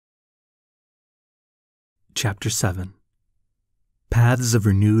Chapter 7. Paths of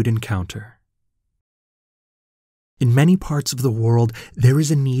Renewed Encounter. In many parts of the world, there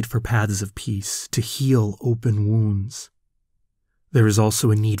is a need for paths of peace to heal open wounds. There is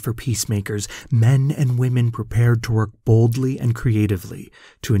also a need for peacemakers, men and women prepared to work boldly and creatively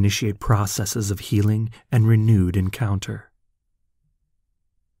to initiate processes of healing and renewed encounter.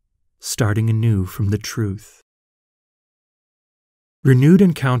 Starting anew from the truth. Renewed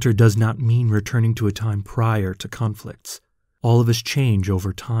encounter does not mean returning to a time prior to conflicts. All of us change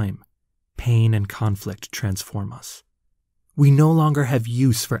over time. Pain and conflict transform us. We no longer have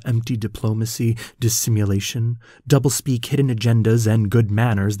use for empty diplomacy, dissimulation, doublespeak, hidden agendas, and good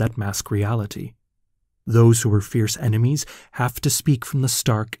manners that mask reality. Those who were fierce enemies have to speak from the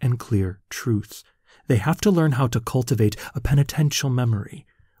stark and clear truth. They have to learn how to cultivate a penitential memory,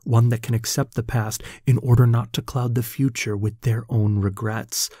 one that can accept the past in order not to cloud the future with their own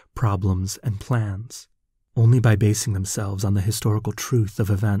regrets, problems, and plans. Only by basing themselves on the historical truth of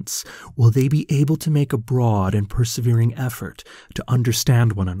events will they be able to make a broad and persevering effort to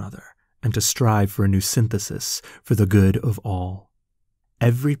understand one another and to strive for a new synthesis for the good of all.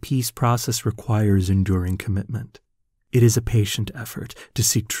 Every peace process requires enduring commitment. It is a patient effort to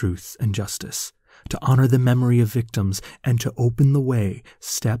seek truth and justice, to honor the memory of victims, and to open the way,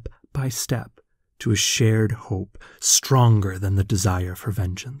 step by step, to a shared hope stronger than the desire for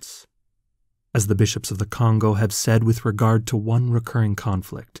vengeance. As the bishops of the Congo have said with regard to one recurring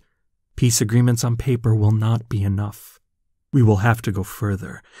conflict, peace agreements on paper will not be enough. We will have to go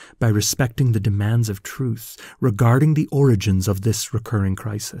further by respecting the demands of truth regarding the origins of this recurring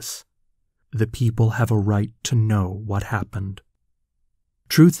crisis. The people have a right to know what happened.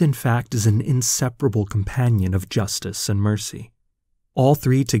 Truth, in fact, is an inseparable companion of justice and mercy. All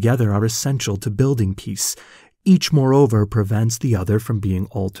three together are essential to building peace. Each, moreover, prevents the other from being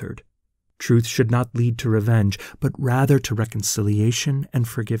altered. Truth should not lead to revenge, but rather to reconciliation and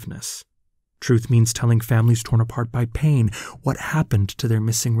forgiveness. Truth means telling families torn apart by pain what happened to their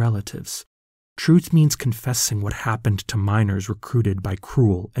missing relatives. Truth means confessing what happened to minors recruited by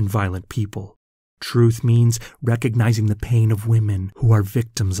cruel and violent people. Truth means recognizing the pain of women who are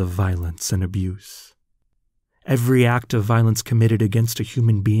victims of violence and abuse. Every act of violence committed against a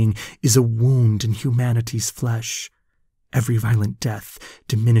human being is a wound in humanity's flesh. Every violent death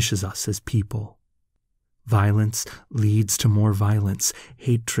diminishes us as people. Violence leads to more violence,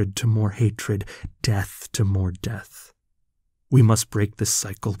 hatred to more hatred, death to more death. We must break this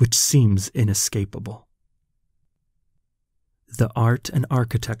cycle, which seems inescapable. The art and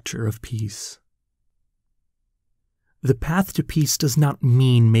architecture of peace. The path to peace does not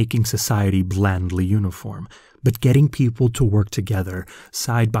mean making society blandly uniform, but getting people to work together,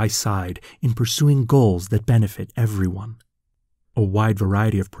 side by side, in pursuing goals that benefit everyone. A wide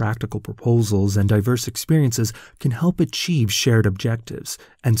variety of practical proposals and diverse experiences can help achieve shared objectives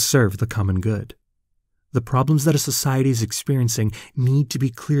and serve the common good. The problems that a society is experiencing need to be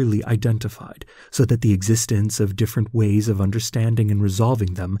clearly identified so that the existence of different ways of understanding and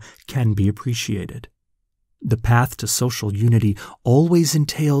resolving them can be appreciated. The path to social unity always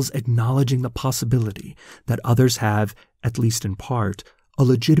entails acknowledging the possibility that others have, at least in part, a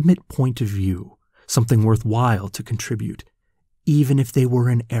legitimate point of view, something worthwhile to contribute, even if they were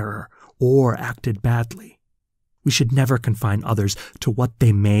in error or acted badly. We should never confine others to what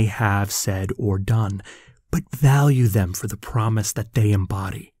they may have said or done, but value them for the promise that they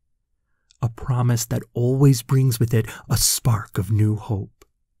embody, a promise that always brings with it a spark of new hope.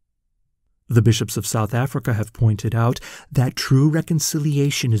 The bishops of South Africa have pointed out that true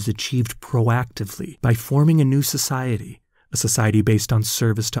reconciliation is achieved proactively by forming a new society, a society based on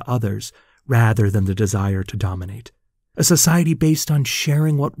service to others rather than the desire to dominate, a society based on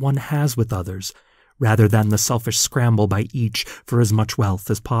sharing what one has with others rather than the selfish scramble by each for as much wealth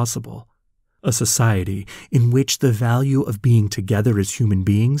as possible, a society in which the value of being together as human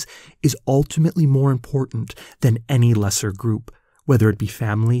beings is ultimately more important than any lesser group, whether it be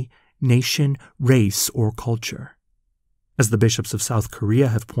family, nation, race, or culture. As the bishops of South Korea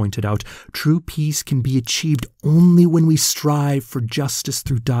have pointed out, true peace can be achieved only when we strive for justice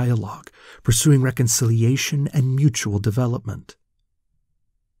through dialogue, pursuing reconciliation and mutual development.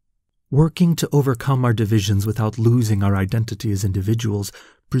 Working to overcome our divisions without losing our identity as individuals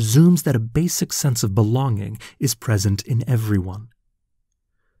presumes that a basic sense of belonging is present in everyone.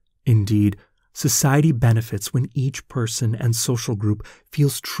 Indeed, society benefits when each person and social group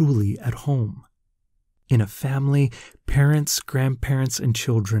feels truly at home. In a family, parents, grandparents, and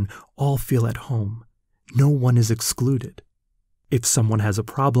children all feel at home. No one is excluded. If someone has a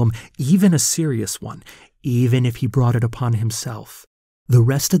problem, even a serious one, even if he brought it upon himself, the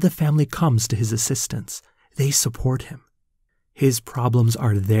rest of the family comes to his assistance, They support him. His problems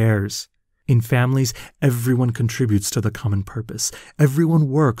are theirs. In families, everyone contributes to the common purpose. Everyone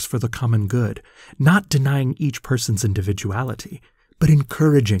works for the common good, not denying each person's individuality, but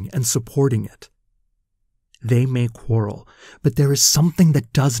encouraging and supporting it. They may quarrel, but there is something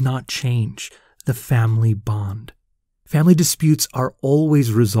that does not change: the family bond. Family disputes are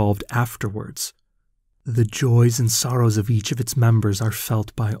always resolved afterwards. The joys and sorrows of each of its members are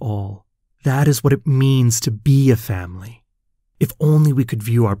felt by all. That is what it means to be a family. If only we could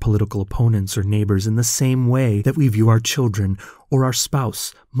view our political opponents or neighbors in the same way that we view our children or our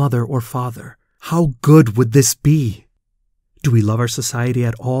spouse, mother or father. How good would this be? Do we love our society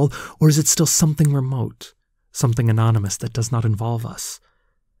at all, or is it still something remote, something anonymous that does not involve us,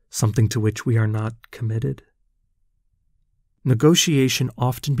 something to which we are not committed? Negotiation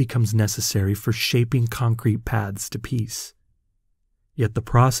often becomes necessary for shaping concrete paths to peace. Yet the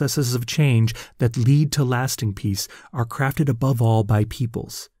processes of change that lead to lasting peace are crafted above all by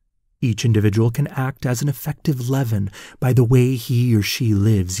peoples. Each individual can act as an effective leaven by the way he or she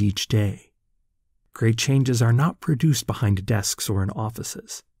lives each day. Great changes are not produced behind desks or in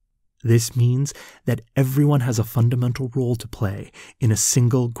offices. This means that everyone has a fundamental role to play in a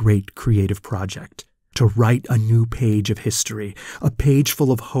single great creative project, to write a new page of history, a page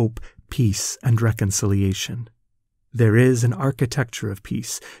full of hope, peace, and reconciliation. There is an architecture of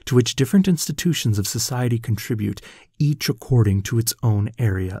peace to which different institutions of society contribute, each according to its own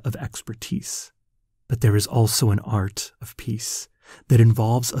area of expertise. But there is also an art of peace that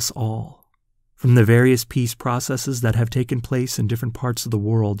involves us all. From the various peace processes that have taken place in different parts of the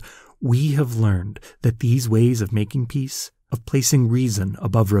world, we have learned that these ways of making peace, of placing reason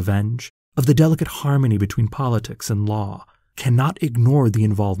above revenge, of the delicate harmony between politics and law, cannot ignore the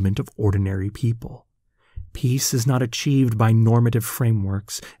involvement of ordinary people. Peace is not achieved by normative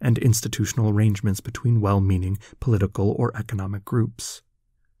frameworks and institutional arrangements between well-meaning political or economic groups.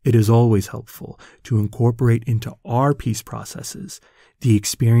 It is always helpful to incorporate into our peace processes the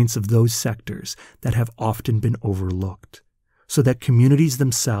experience of those sectors that have often been overlooked, so that communities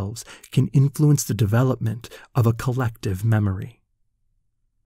themselves can influence the development of a collective memory.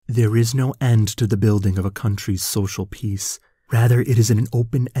 There is no end to the building of a country's social peace. Rather, it is an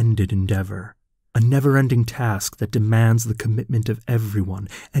open-ended endeavor, a never-ending task that demands the commitment of everyone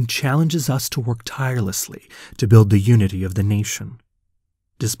and challenges us to work tirelessly to build the unity of the nation.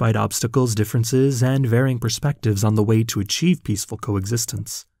 Despite obstacles, differences, and varying perspectives on the way to achieve peaceful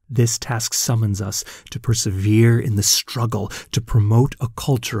coexistence, this task summons us to persevere in the struggle to promote a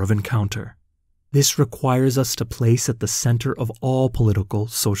culture of encounter. This requires us to place at the center of all political,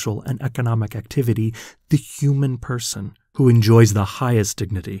 social, and economic activity the human person who enjoys the highest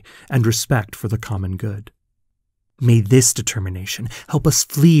dignity and respect for the common good. May this determination help us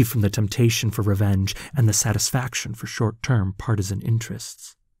flee from the temptation for revenge and the satisfaction for short-term partisan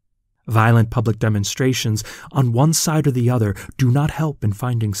interests. Violent public demonstrations on one side or the other do not help in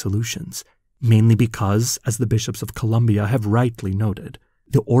finding solutions, mainly because, as the bishops of Colombia have rightly noted,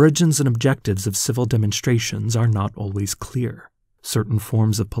 the origins and objectives of civil demonstrations are not always clear. Certain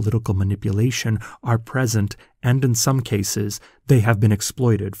forms of political manipulation are present, and in some cases, they have been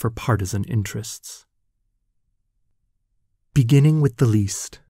exploited for partisan interests. Beginning with the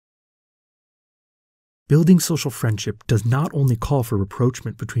least. Building social friendship does not only call for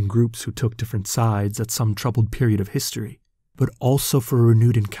rapprochement between groups who took different sides at some troubled period of history, but also for a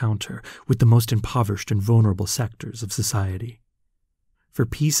renewed encounter with the most impoverished and vulnerable sectors of society. For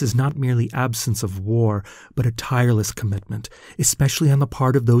peace is not merely absence of war, but a tireless commitment, especially on the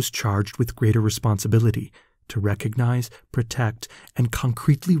part of those charged with greater responsibility, to recognize, protect, and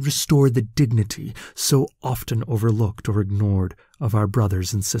concretely restore the dignity so often overlooked or ignored of our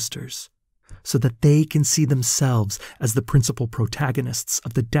brothers and sisters, so that they can see themselves as the principal protagonists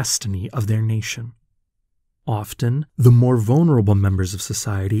of the destiny of their nation. Often, the more vulnerable members of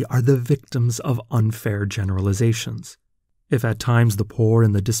society are the victims of unfair generalizations. If at times the poor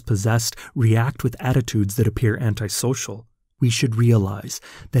and the dispossessed react with attitudes that appear antisocial, we should realize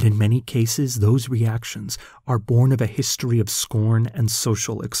that in many cases those reactions are born of a history of scorn and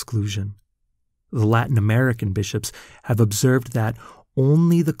social exclusion. The Latin American bishops have observed that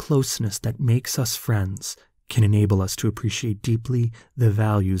only the closeness that makes us friends can enable us to appreciate deeply the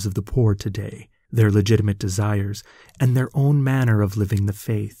values of the poor today, their legitimate desires, and their own manner of living the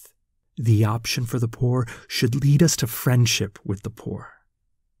faith. The option for the poor should lead us to friendship with the poor.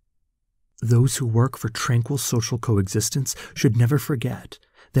 Those who work for tranquil social coexistence should never forget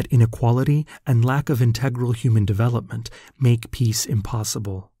that inequality and lack of integral human development make peace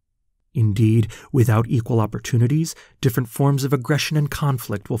impossible. Indeed, without equal opportunities, different forms of aggression and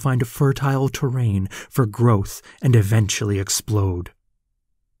conflict will find a fertile terrain for growth and eventually explode.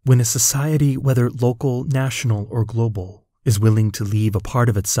 When a society, whether local, national, or global, is willing to leave a part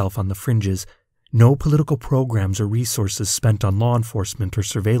of itself on the fringes, no political programs or resources spent on law enforcement or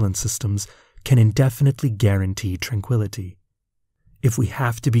surveillance systems can indefinitely guarantee tranquility. If we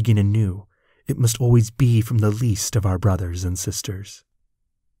have to begin anew, it must always be from the least of our brothers and sisters.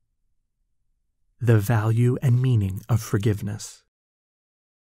 The value and meaning of forgiveness.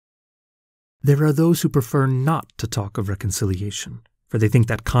 There are those who prefer not to talk of reconciliation, for they think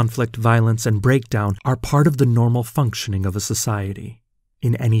that conflict, violence, and breakdown are part of the normal functioning of a society.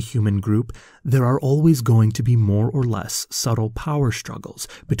 In any human group, there are always going to be more or less subtle power struggles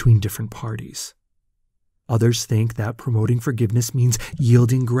between different parties. Others think that promoting forgiveness means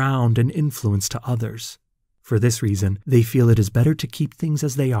yielding ground and influence to others. For this reason, they feel it is better to keep things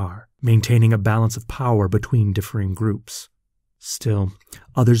as they are, maintaining a balance of power between differing groups. Still,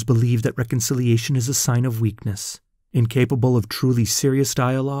 others believe that reconciliation is a sign of weakness. Incapable of truly serious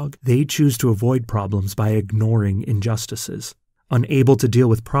dialogue, they choose to avoid problems by ignoring injustices. Unable to deal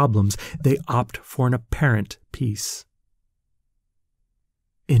with problems, they opt for an apparent peace.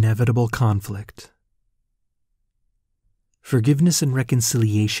 Inevitable conflict. Forgiveness and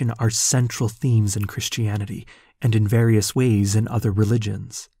reconciliation are central themes in Christianity and in various ways in other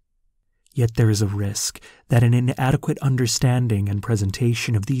religions. Yet there is a risk that an inadequate understanding and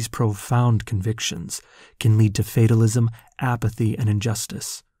presentation of these profound convictions can lead to fatalism, apathy, and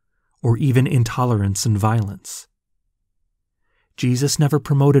injustice, or even intolerance and violence. Jesus never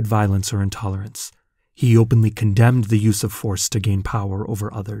promoted violence or intolerance. He openly condemned the use of force to gain power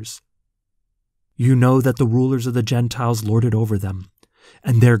over others. You know that the rulers of the Gentiles lord it over them,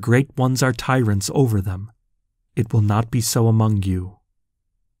 and their great ones are tyrants over them. It will not be so among you.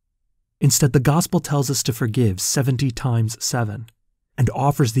 Instead, the gospel tells us to forgive 70 times 7, and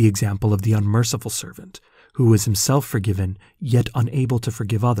offers the example of the unmerciful servant, who was himself forgiven, yet unable to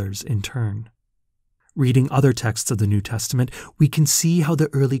forgive others in turn. Reading other texts of the New Testament, we can see how the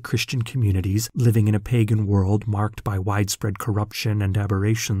early Christian communities, living in a pagan world marked by widespread corruption and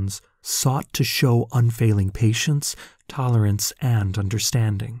aberrations, sought to show unfailing patience, tolerance, and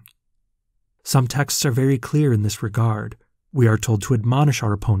understanding. Some texts are very clear in this regard. We are told to admonish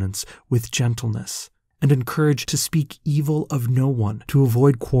our opponents with gentleness, and encouraged to speak evil of no one, to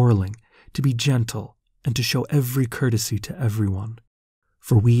avoid quarreling, to be gentle, and to show every courtesy to everyone.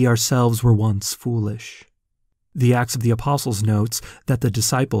 For we ourselves were once foolish. The Acts of the Apostles notes that the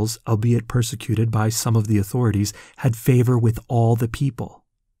disciples, albeit persecuted by some of the authorities, had favor with all the people.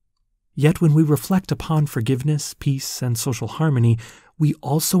 Yet when we reflect upon forgiveness, peace, and social harmony, we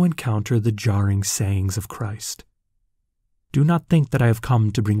also encounter the jarring sayings of Christ. Do not think that I have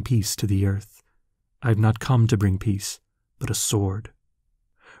come to bring peace to the earth. I have not come to bring peace, but a sword.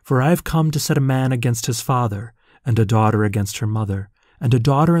 For I have come to set a man against his father, and a daughter against her mother, and a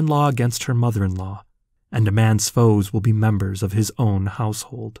daughter-in-law against her mother-in-law, and a man's foes will be members of his own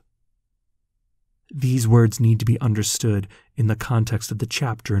household. These words need to be understood in the context of the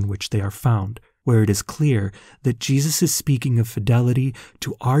chapter in which they are found, where it is clear that Jesus is speaking of fidelity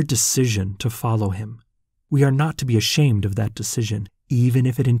to our decision to follow him. We are not to be ashamed of that decision, even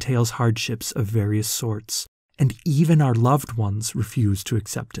if it entails hardships of various sorts, and even our loved ones refuse to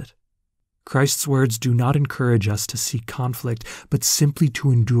accept it. Christ's words do not encourage us to seek conflict, but simply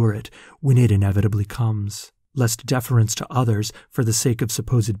to endure it when it inevitably comes, lest deference to others for the sake of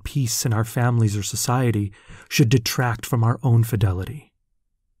supposed peace in our families or society should detract from our own fidelity.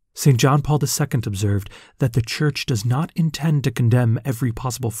 St. John Paul II observed that the Church does not intend to condemn every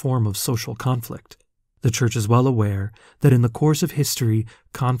possible form of social conflict. The Church is well aware that in the course of history,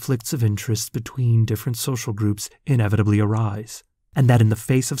 conflicts of interest between different social groups inevitably arise, and that in the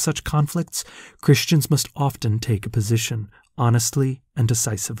face of such conflicts, Christians must often take a position, honestly and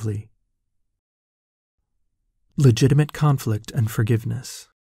decisively. Legitimate conflict and forgiveness.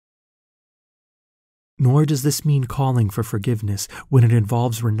 Nor does this mean calling for forgiveness when it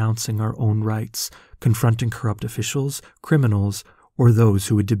involves renouncing our own rights, confronting corrupt officials, criminals, or those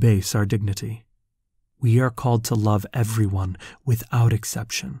who would debase our dignity. We are called to love everyone without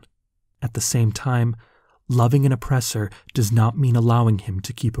exception. At the same time, loving an oppressor does not mean allowing him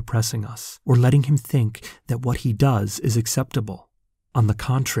to keep oppressing us, or letting him think that what he does is acceptable. On the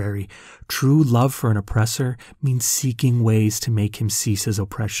contrary, true love for an oppressor means seeking ways to make him cease his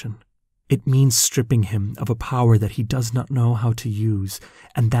oppression. It means stripping him of a power that he does not know how to use,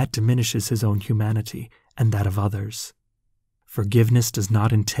 and that diminishes his own humanity and that of others. Forgiveness does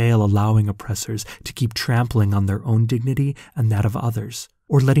not entail allowing oppressors to keep trampling on their own dignity and that of others,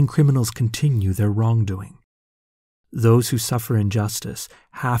 or letting criminals continue their wrongdoing. Those who suffer injustice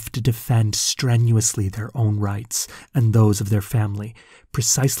have to defend strenuously their own rights and those of their family,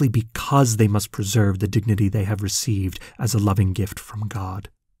 precisely because they must preserve the dignity they have received as a loving gift from God.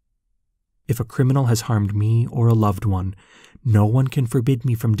 If a criminal has harmed me or a loved one, no one can forbid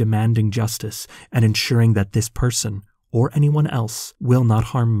me from demanding justice and ensuring that this person, or anyone else, will not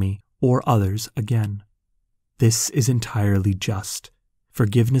harm me or others again. This is entirely just.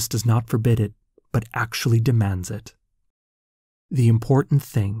 Forgiveness does not forbid it, but actually demands it. The important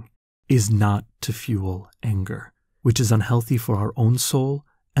thing is not to fuel anger, which is unhealthy for our own soul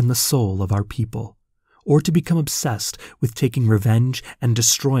and the soul of our people, or to become obsessed with taking revenge and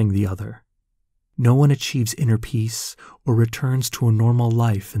destroying the other. No one achieves inner peace or returns to a normal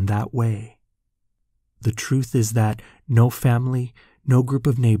life in that way. The truth is that no family, no group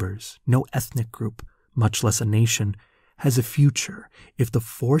of neighbors, no ethnic group, much less a nation, has a future if the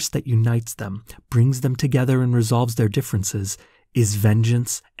force that unites them, brings them together and resolves their differences, is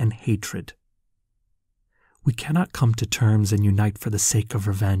vengeance and hatred. We cannot come to terms and unite for the sake of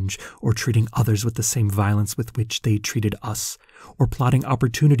revenge, or treating others with the same violence with which they treated us, or plotting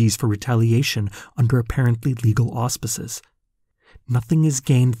opportunities for retaliation under apparently legal auspices. Nothing is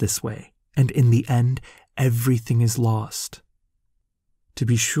gained this way, and in the end, everything is lost. To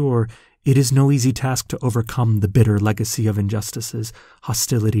be sure, it is no easy task to overcome the bitter legacy of injustices,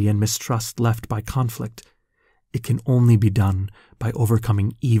 hostility, and mistrust left by conflict. It can only be done by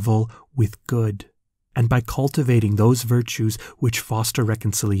overcoming evil with good, and by cultivating those virtues which foster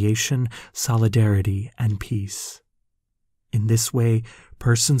reconciliation, solidarity, and peace. In this way,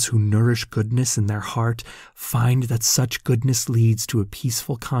 persons who nourish goodness in their heart find that such goodness leads to a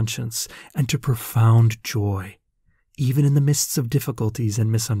peaceful conscience and to profound joy, even in the midst of difficulties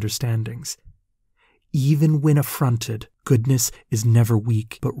and misunderstandings. Even when affronted, goodness is never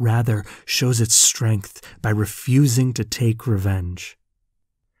weak, but rather shows its strength by refusing to take revenge.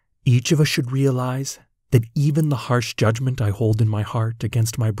 Each of us should realize that even the harsh judgment I hold in my heart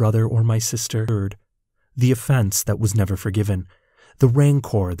against my brother or my sister, the offense that was never forgiven, the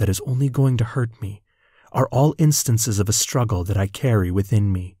rancor that is only going to hurt me, are all instances of a struggle that I carry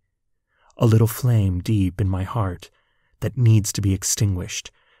within me, a little flame deep in my heart that needs to be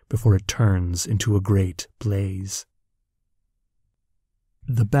extinguished before it turns into a great blaze.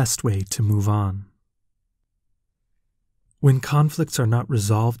 The best way to move on. When conflicts are not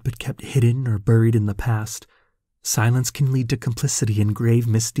resolved but kept hidden or buried in the past, silence can lead to complicity in grave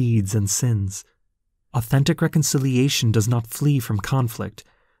misdeeds and sins. Authentic reconciliation does not flee from conflict,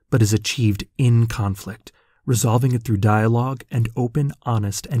 but is achieved in conflict, resolving it through dialogue and open,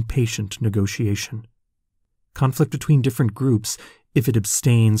 honest, and patient negotiation. Conflict between different groups, if it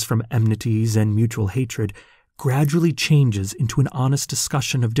abstains from enmities and mutual hatred, gradually changes into an honest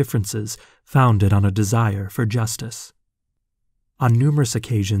discussion of differences founded on a desire for justice. On numerous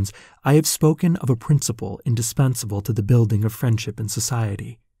occasions, I have spoken of a principle indispensable to the building of friendship in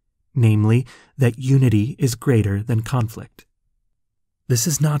society, namely, that unity is greater than conflict. This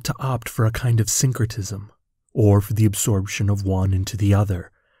is not to opt for a kind of syncretism, or for the absorption of one into the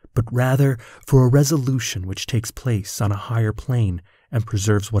other, but rather for a resolution which takes place on a higher plane and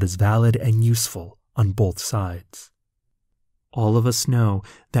preserves what is valid and useful on both sides. All of us know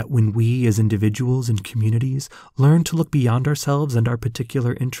that when we as individuals and communities learn to look beyond ourselves and our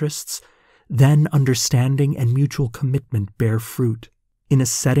particular interests, then understanding and mutual commitment bear fruit. In a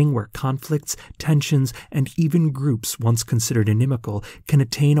setting where conflicts, tensions, and even groups once considered inimical can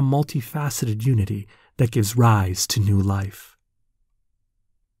attain a multifaceted unity that gives rise to new life.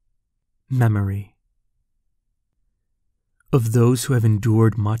 Memory. Of those who have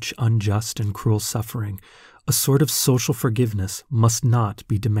endured much unjust and cruel suffering, a sort of social forgiveness must not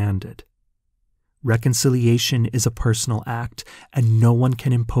be demanded. Reconciliation is a personal act, and no one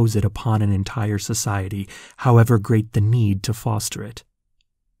can impose it upon an entire society, however great the need to foster it.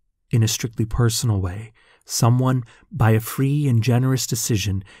 In a strictly personal way, someone, by a free and generous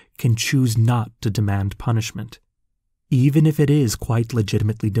decision, can choose not to demand punishment, even if it is quite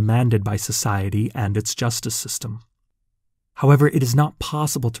legitimately demanded by society and its justice system. However, it is not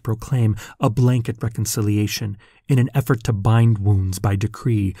possible to proclaim a blanket reconciliation in an effort to bind wounds by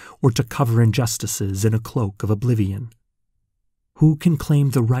decree or to cover injustices in a cloak of oblivion. Who can claim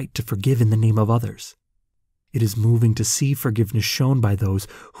the right to forgive in the name of others? It is moving to see forgiveness shown by those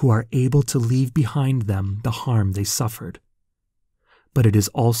who are able to leave behind them the harm they suffered. But it is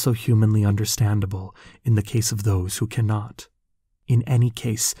also humanly understandable in the case of those who cannot. In any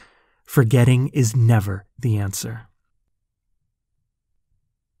case, forgetting is never the answer.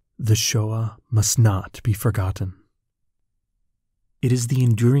 The Shoah must not be forgotten. It is the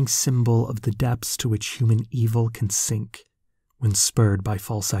enduring symbol of the depths to which human evil can sink when spurred by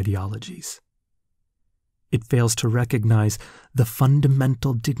false ideologies. It fails to recognize the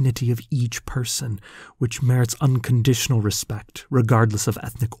fundamental dignity of each person, which merits unconditional respect, regardless of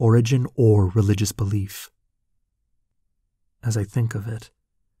ethnic origin or religious belief. As I think of it,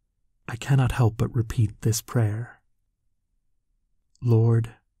 I cannot help but repeat this prayer. Lord,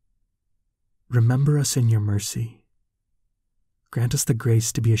 remember us in your mercy. Grant us the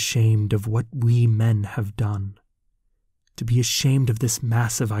grace to be ashamed of what we men have done, to be ashamed of this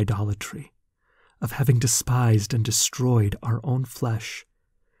massive idolatry, of having despised and destroyed our own flesh,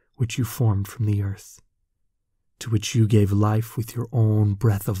 which you formed from the earth, to which you gave life with your own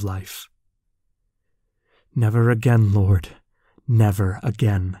breath of life. Never again, Lord, never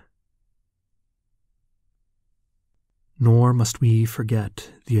again. Nor must we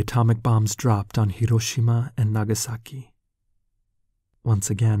forget the atomic bombs dropped on Hiroshima and Nagasaki.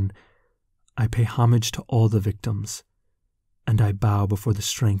 Once again, I pay homage to all the victims, and I bow before the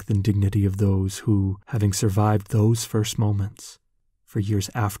strength and dignity of those who, having survived those first moments, for years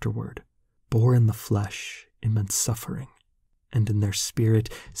afterward, bore in the flesh immense suffering, and in their spirit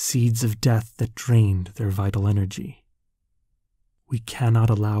seeds of death that drained their vital energy. We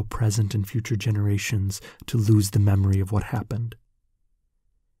cannot allow present and future generations to lose the memory of what happened.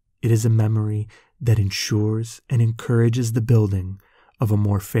 It is a memory that ensures and encourages the building of a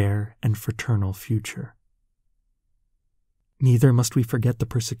more fair and fraternal future. Neither must we forget the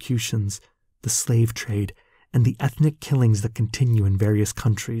persecutions, the slave trade, and the ethnic killings that continue in various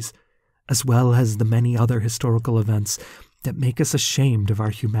countries, as well as the many other historical events that make us ashamed of our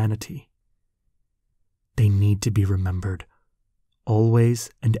humanity. They need to be remembered,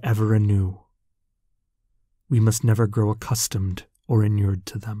 always and ever anew. We must never grow accustomed or inured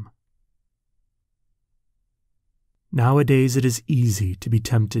to them. Nowadays it is easy to be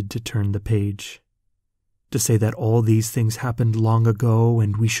tempted to turn the page, to say that all these things happened long ago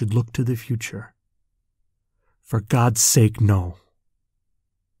and we should look to the future. For God's sake, no.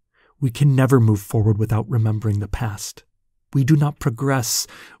 We can never move forward without remembering the past. We do not progress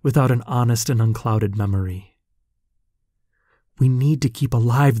without an honest and unclouded memory. We need to keep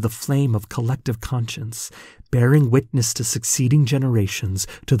alive the flame of collective conscience, bearing witness to succeeding generations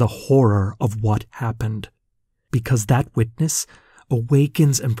to the horror of what happened, because that witness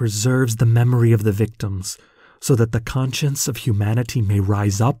awakens and preserves the memory of the victims, so that the conscience of humanity may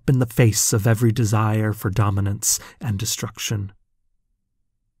rise up in the face of every desire for dominance and destruction.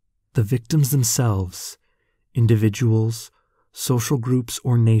 The victims themselves, individuals, social groups,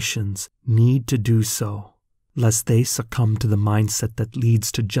 or nations, need to do so, lest they succumb to the mindset that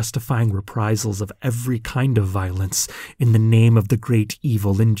leads to justifying reprisals of every kind of violence in the name of the great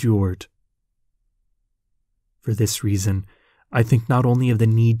evil endured. For this reason, I think not only of the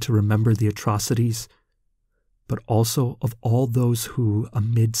need to remember the atrocities, but also of all those who,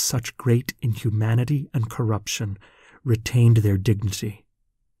 amid such great inhumanity and corruption, retained their dignity,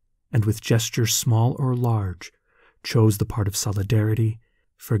 and with gestures small or large, chose the part of solidarity,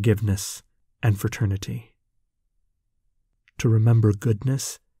 forgiveness, and fraternity. To remember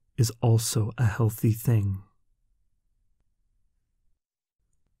goodness is also a healthy thing.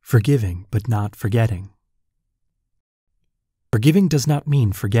 Forgiving but not forgetting. Forgiving does not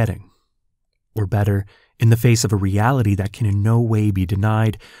mean forgetting. Or better, in the face of a reality that can in no way be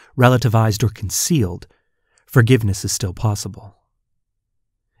denied, relativized, or concealed, forgiveness is still possible.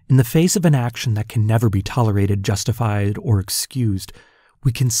 In the face of an action that can never be tolerated, justified, or excused,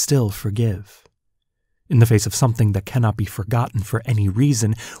 we can still forgive. In the face of something that cannot be forgotten for any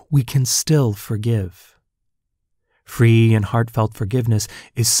reason, we can still forgive. Free and heartfelt forgiveness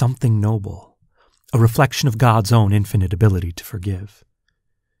is something noble, a reflection of God's own infinite ability to forgive.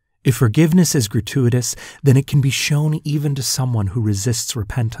 If forgiveness is gratuitous, then it can be shown even to someone who resists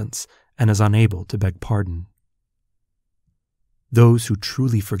repentance and is unable to beg pardon. Those who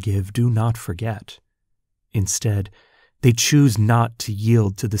truly forgive do not forget. Instead, they choose not to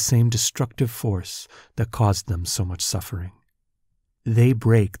yield to the same destructive force that caused them so much suffering. They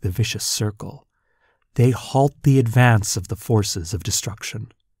break the vicious circle. They halt the advance of the forces of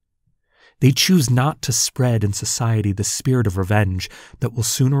destruction. They choose not to spread in society the spirit of revenge that will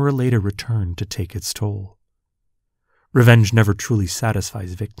sooner or later return to take its toll. Revenge never truly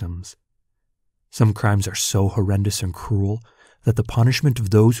satisfies victims. Some crimes are so horrendous and cruel that the punishment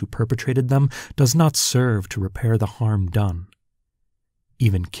of those who perpetrated them does not serve to repair the harm done.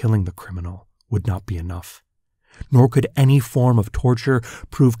 Even killing the criminal would not be enough, nor could any form of torture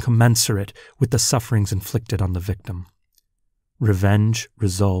prove commensurate with the sufferings inflicted on the victim. Revenge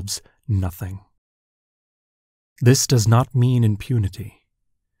resolves nothing. This does not mean impunity.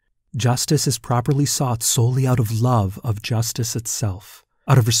 Justice is properly sought solely out of love of justice itself,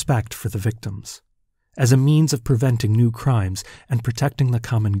 out of respect for the victims, as a means of preventing new crimes and protecting the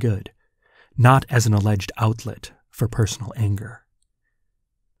common good, not as an alleged outlet for personal anger.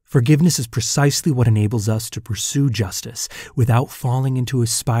 Forgiveness is precisely what enables us to pursue justice without falling into a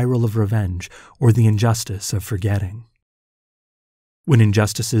spiral of revenge or the injustice of forgetting. When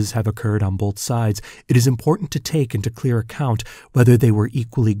injustices have occurred on both sides, it is important to take into clear account whether they were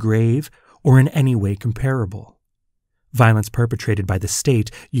equally grave or in any way comparable. Violence perpetrated by the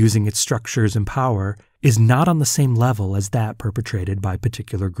state using its structures and power is not on the same level as that perpetrated by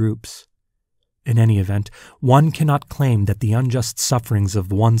particular groups. In any event, one cannot claim that the unjust sufferings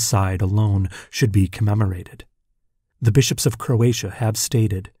of one side alone should be commemorated. The bishops of Croatia have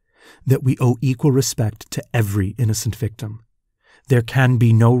stated that we owe equal respect to every innocent victim. There can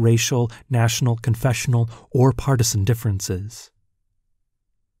be no racial, national, confessional, or partisan differences.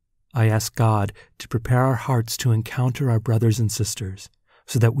 I ask God to prepare our hearts to encounter our brothers and sisters,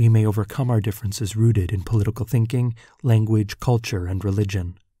 so that we may overcome our differences rooted in political thinking, language, culture, and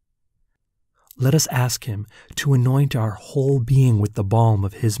religion. Let us ask Him to anoint our whole being with the balm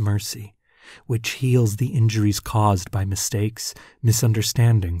of His mercy, which heals the injuries caused by mistakes,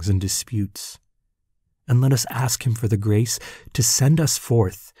 misunderstandings, and disputes. And let us ask Him for the grace to send us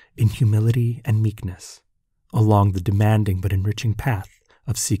forth in humility and meekness, along the demanding but enriching path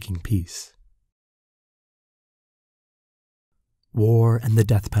of seeking peace. War and the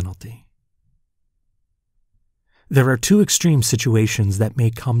death penalty. There are two extreme situations that may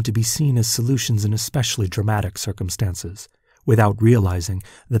come to be seen as solutions in especially dramatic circumstances, without realizing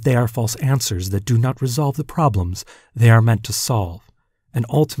that they are false answers that do not resolve the problems they are meant to solve, and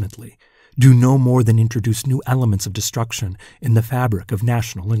ultimately do no more than introduce new elements of destruction in the fabric of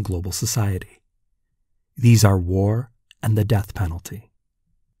national and global society. These are war and the death penalty.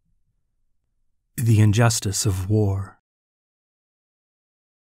 The injustice of war.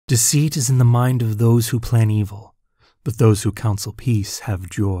 Deceit is in the mind of those who plan evil, but those who counsel peace have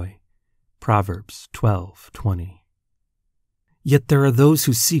joy. Proverbs 12:20. Yet there are those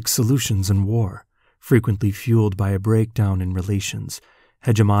who seek solutions in war, frequently fueled by a breakdown in relations,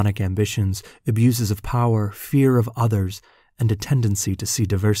 hegemonic ambitions, abuses of power, fear of others, and a tendency to see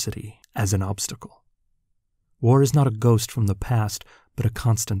diversity as an obstacle. War is not a ghost from the past, but a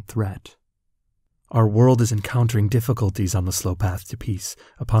constant threat. Our world is encountering difficulties on the slow path to peace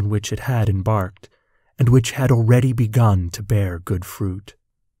upon which it had embarked, and which had already begun to bear good fruit.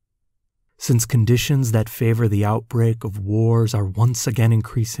 Since conditions that favor the outbreak of wars are once again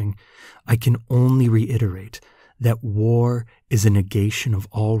increasing, I can only reiterate that war is a negation of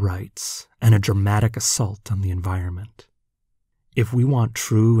all rights and a dramatic assault on the environment. If we want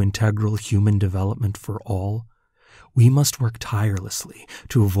true integral human development for all, we must work tirelessly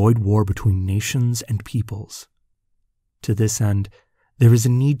to avoid war between nations and peoples. To this end, there is a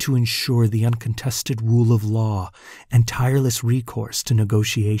need to ensure the uncontested rule of law and tireless recourse to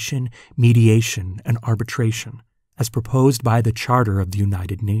negotiation, mediation, and arbitration, as proposed by the Charter of the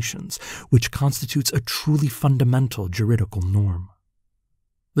United Nations, which constitutes a truly fundamental juridical norm.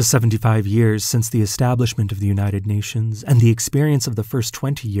 The 75 years since the establishment of the United Nations and the experience of the first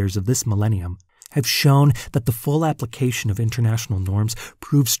 20 years of this millennium have shown that the full application of international norms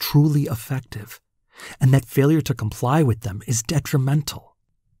proves truly effective, and that failure to comply with them is detrimental.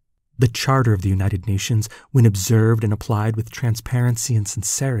 The Charter of the United Nations, when observed and applied with transparency and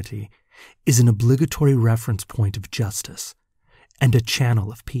sincerity, is an obligatory reference point of justice and a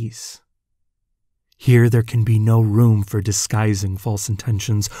channel of peace. Here there can be no room for disguising false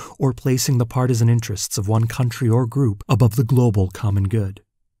intentions or placing the partisan interests of one country or group above the global common good.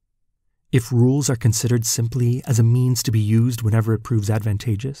 If rules are considered simply as a means to be used whenever it proves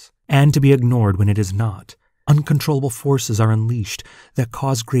advantageous, and to be ignored when it is not, uncontrollable forces are unleashed that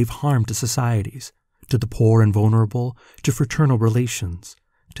cause grave harm to societies, to the poor and vulnerable, to fraternal relations,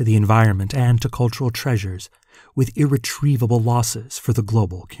 to the environment, and to cultural treasures, with irretrievable losses for the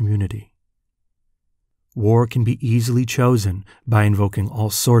global community. War can be easily chosen by invoking all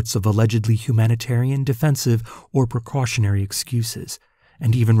sorts of allegedly humanitarian, defensive, or precautionary excuses,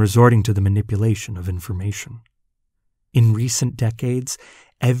 and even resorting to the manipulation of information. In recent decades,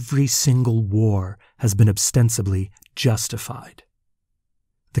 every single war has been ostensibly justified.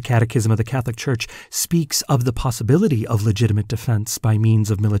 The Catechism of the Catholic Church speaks of the possibility of legitimate defense by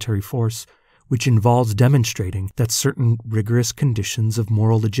means of military force, which involves demonstrating that certain rigorous conditions of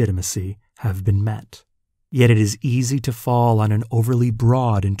moral legitimacy have been met. Yet it is easy to fall on an overly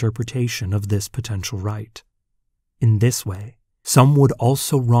broad interpretation of this potential right. In this way, Some would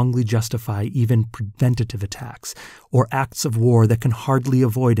also wrongly justify even preventative attacks or acts of war that can hardly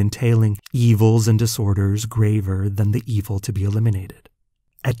avoid entailing evils and disorders graver than the evil to be eliminated.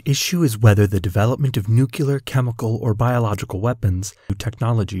 At issue is whether the development of nuclear, chemical, or biological weapons, new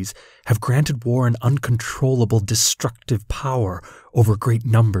technologies, have granted war an uncontrollable destructive power over great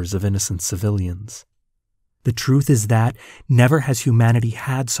numbers of innocent civilians. The truth is that never has humanity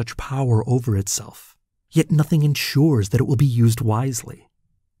had such power over itself, yet nothing ensures that it will be used wisely.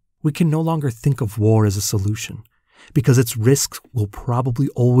 We can no longer think of war as a solution, because its risks will probably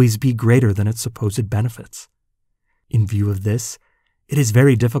always be greater than its supposed benefits. In view of this, it is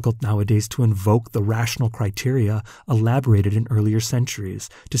very difficult nowadays to invoke the rational criteria elaborated in earlier centuries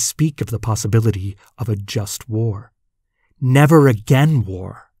to speak of the possibility of a just war. Never again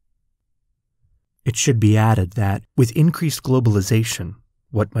war. It should be added that, with increased globalization,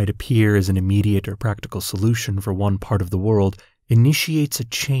 what might appear as an immediate or practical solution for one part of the world initiates a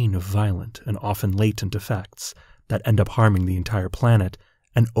chain of violent and often latent effects that end up harming the entire planet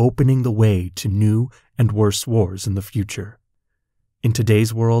and opening the way to new and worse wars in the future. In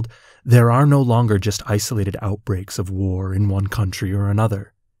today's world, there are no longer just isolated outbreaks of war in one country or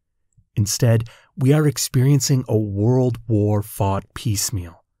another. Instead, we are experiencing a world war fought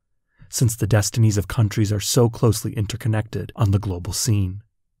piecemeal, since the destinies of countries are so closely interconnected on the global scene.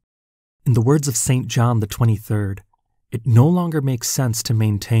 In the words of St. John the 23rd, it no longer makes sense to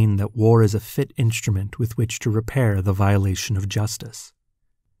maintain that war is a fit instrument with which to repair the violation of justice.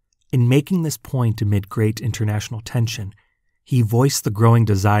 In making this point amid great international tension, he voiced the growing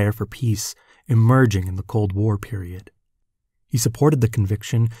desire for peace emerging in the Cold War period. He supported the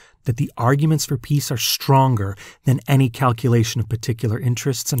conviction that the arguments for peace are stronger than any calculation of particular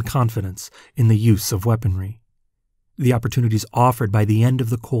interests and confidence in the use of weaponry. The opportunities offered by the end of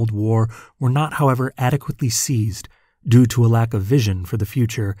the Cold War were not, however, adequately seized due to a lack of vision for the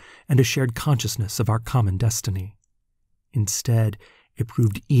future and a shared consciousness of our common destiny. Instead, it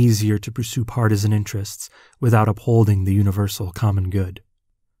proved easier to pursue partisan interests without upholding the universal common good.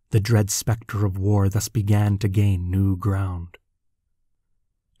 The dread specter of war thus began to gain new ground.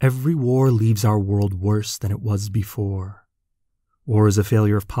 Every war leaves our world worse than it was before. War is a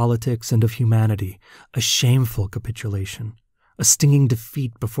failure of politics and of humanity, a shameful capitulation, a stinging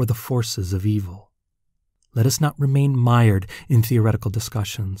defeat before the forces of evil. Let us not remain mired in theoretical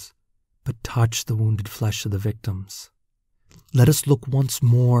discussions, but touch the wounded flesh of the victims. Let us look once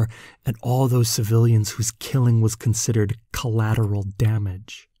more at all those civilians whose killing was considered collateral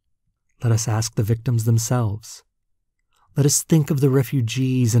damage. Let us ask the victims themselves. Let us think of the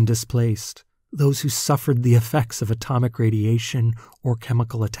refugees and displaced, those who suffered the effects of atomic radiation or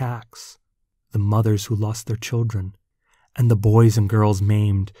chemical attacks, the mothers who lost their children, and the boys and girls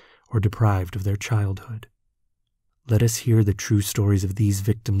maimed or deprived of their childhood. Let us hear the true stories of these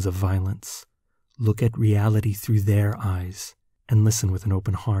victims of violence, look at reality through their eyes, and listen with an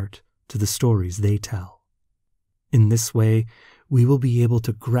open heart to the stories they tell. In this way, we will be able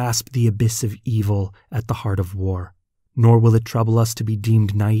to grasp the abyss of evil at the heart of war, nor will it trouble us to be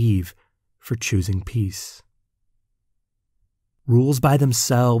deemed naive for choosing peace. Rules by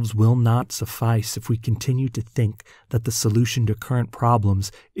themselves will not suffice if we continue to think that the solution to current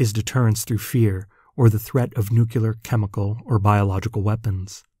problems is deterrence through fear or the threat of nuclear, chemical, or biological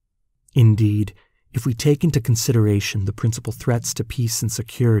weapons. Indeed, if we take into consideration the principal threats to peace and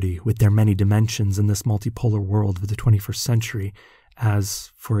security with their many dimensions in this multipolar world of the 21st century, as,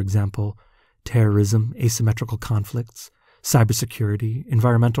 for example, terrorism, asymmetrical conflicts, cybersecurity,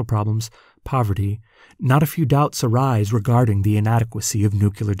 environmental problems, poverty, not a few doubts arise regarding the inadequacy of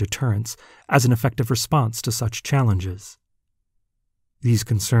nuclear deterrence as an effective response to such challenges. These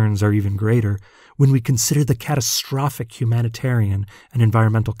concerns are even greater when we consider the catastrophic humanitarian and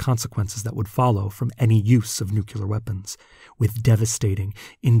environmental consequences that would follow from any use of nuclear weapons, with devastating,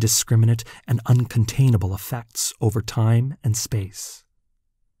 indiscriminate, and uncontainable effects over time and space.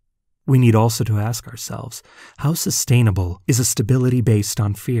 We need also to ask ourselves, how sustainable is a stability based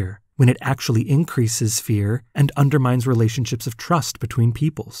on fear when it actually increases fear and undermines relationships of trust between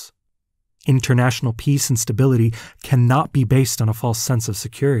peoples? International peace and stability cannot be based on a false sense of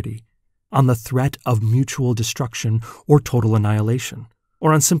security, on the threat of mutual destruction or total annihilation,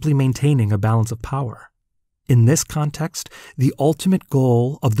 or on simply maintaining a balance of power. In this context, the ultimate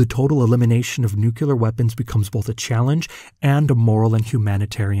goal of the total elimination of nuclear weapons becomes both a challenge and a moral and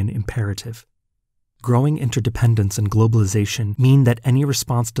humanitarian imperative. Growing interdependence and globalization mean that any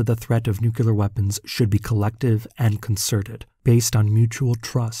response to the threat of nuclear weapons should be collective and concerted, based on mutual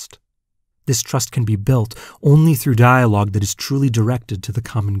trust. This trust can be built only through dialogue that is truly directed to the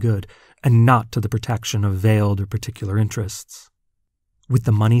common good, and not to the protection of veiled or particular interests. With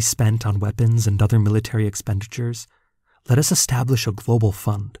the money spent on weapons and other military expenditures, let us establish a global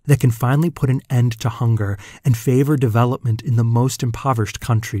fund that can finally put an end to hunger and favor development in the most impoverished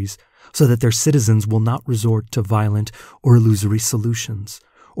countries so that their citizens will not resort to violent or illusory solutions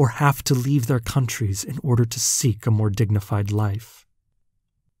or have to leave their countries in order to seek a more dignified life.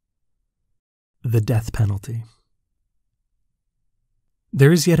 The death penalty.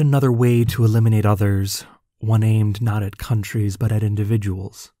 There is yet another way to eliminate others, one aimed not at countries but at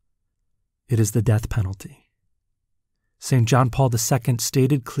individuals. It is the death penalty. St. John Paul II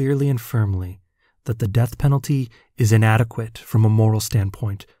stated clearly and firmly that the death penalty is inadequate from a moral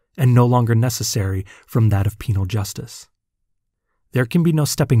standpoint and no longer necessary from that of penal justice. There can be no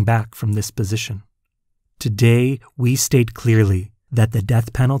stepping back from this position. Today, we state clearly that the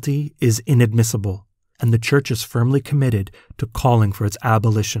death penalty is inadmissible, and the Church is firmly committed to calling for its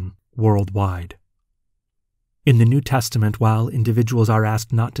abolition worldwide. In the New Testament, while individuals are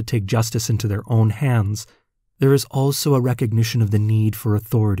asked not to take justice into their own hands, there is also a recognition of the need for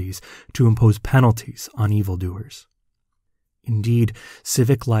authorities to impose penalties on evildoers. Indeed,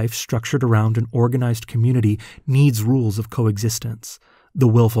 civic life structured around an organized community needs rules of coexistence, the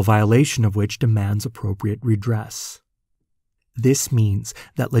willful violation of which demands appropriate redress. This means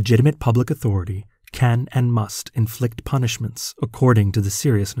that legitimate public authority can and must inflict punishments according to the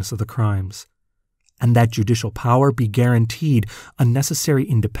seriousness of the crimes, and that judicial power be guaranteed a necessary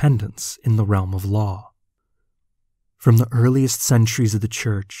independence in the realm of law. From the earliest centuries of the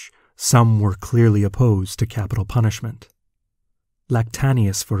Church, some were clearly opposed to capital punishment.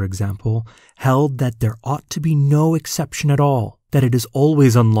 Lactantius, for example, held that there ought to be no exception at all, that it is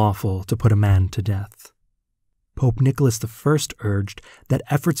always unlawful to put a man to death. Pope Nicholas I urged that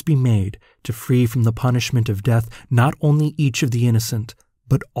efforts be made to free from the punishment of death not only each of the innocent,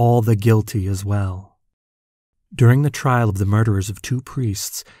 but all the guilty as well. During the trial of the murderers of 2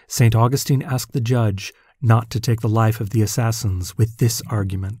 priests, St. Augustine asked the judge not to take the life of the assassins with this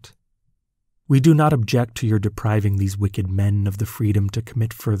argument: "We do not object to your depriving these wicked men of the freedom to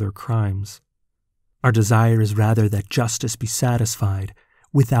commit further crimes. Our desire is rather that justice be satisfied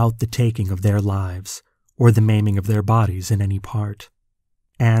without the taking of their lives or the maiming of their bodies in any part,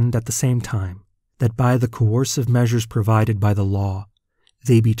 and at the same time that by the coercive measures provided by the law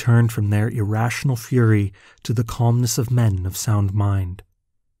they be turned from their irrational fury to the calmness of men of sound mind,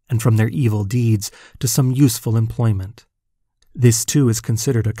 and from their evil deeds to some useful employment. This too is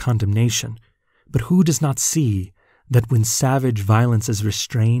considered a condemnation, but who does not see that when savage violence is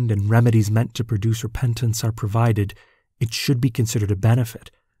restrained and remedies meant to produce repentance are provided, it should be considered a benefit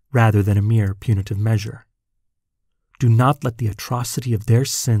rather than a mere punitive measure? Do not let the atrocity of their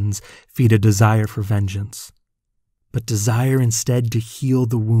sins feed a desire for vengeance, but desire instead to heal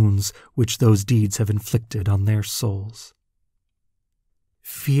the wounds which those deeds have inflicted on their souls."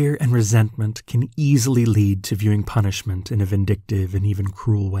 Fear and resentment can easily lead to viewing punishment in a vindictive and even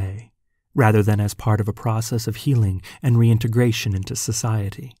cruel way, rather than as part of a process of healing and reintegration into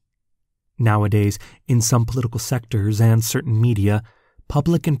society. Nowadays, in some political sectors and certain media,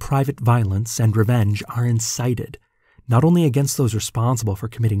 public and private violence and revenge are incited, not only against those responsible for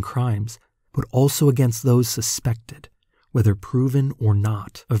committing crimes, but also against those suspected, whether proven or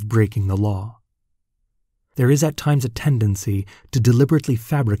not, of breaking the law. There is at times a tendency to deliberately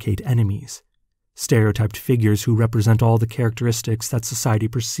fabricate enemies, stereotyped figures who represent all the characteristics that society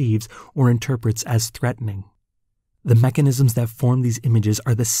perceives or interprets as threatening. The mechanisms that form these images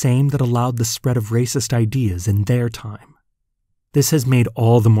are the same that allowed the spread of racist ideas in their time. This has made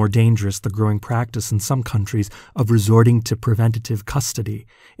all the more dangerous the growing practice in some countries of resorting to preventative custody,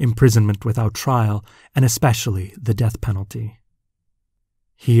 imprisonment without trial, and especially the death penalty.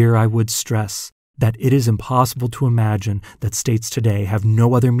 Here I would stress that it is impossible to imagine that states today have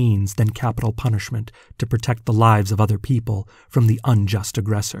no other means than capital punishment to protect the lives of other people from the unjust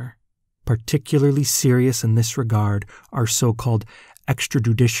aggressor. Particularly serious in this regard are so-called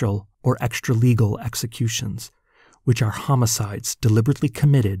extrajudicial or extralegal executions, which are homicides deliberately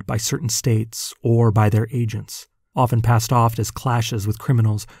committed by certain states or by their agents, often passed off as clashes with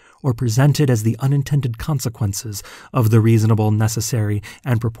criminals or presented as the unintended consequences of the reasonable, necessary,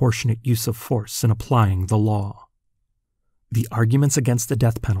 and proportionate use of force in applying the law. The arguments against the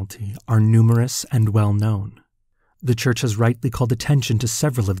death penalty are numerous and well known. The Church has rightly called attention to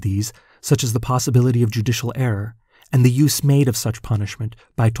several of these, such as the possibility of judicial error, and the use made of such punishment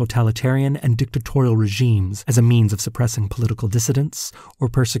by totalitarian and dictatorial regimes as a means of suppressing political dissidents or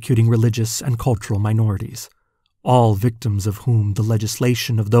persecuting religious and cultural minorities, all victims of whom the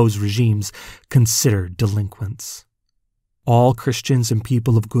legislation of those regimes considered delinquents. All Christians and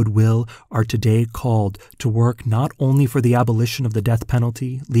people of goodwill are today called to work not only for the abolition of the death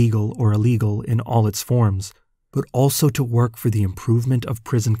penalty, legal or illegal in all its forms, but also to work for the improvement of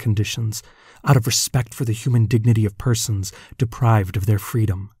prison conditions out of respect for the human dignity of persons deprived of their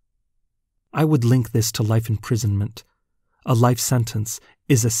freedom. I would link this to life imprisonment. A life sentence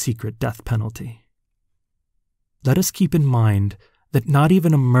is a secret death penalty. Let us keep in mind that not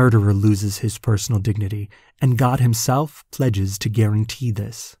even a murderer loses his personal dignity, and God himself pledges to guarantee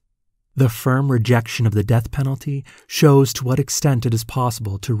this. The firm rejection of the death penalty shows to what extent it is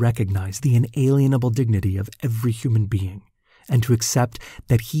possible to recognize the inalienable dignity of every human being, and to accept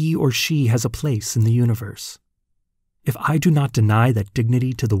that he or she has a place in the universe. If I do not deny that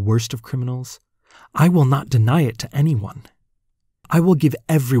dignity to the worst of criminals, I will not deny it to anyone. I will give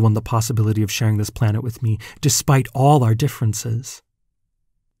everyone the possibility of sharing this planet with me, despite all our differences.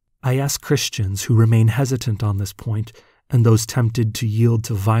 I ask Christians who remain hesitant on this point, and those tempted to yield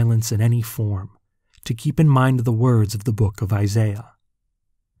to violence in any form, to keep in mind the words of the book of Isaiah.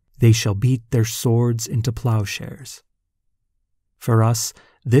 They shall beat their swords into plowshares. For us,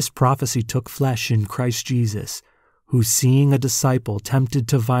 this prophecy took flesh in Christ Jesus, who, seeing a disciple tempted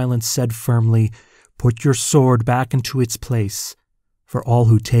to violence, said firmly, "Put your sword back into its place, for all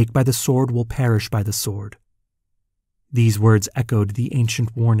who take by the sword will perish by the sword." These words echoed the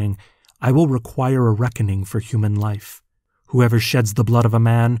ancient warning, "I will require a reckoning for human life. Whoever sheds the blood of a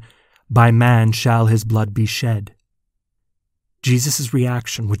man, by man shall his blood be shed." Jesus'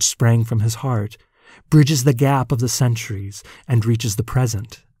 reaction, which sprang from his heart, bridges the gap of the centuries and reaches the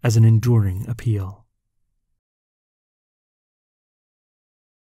present as an enduring appeal.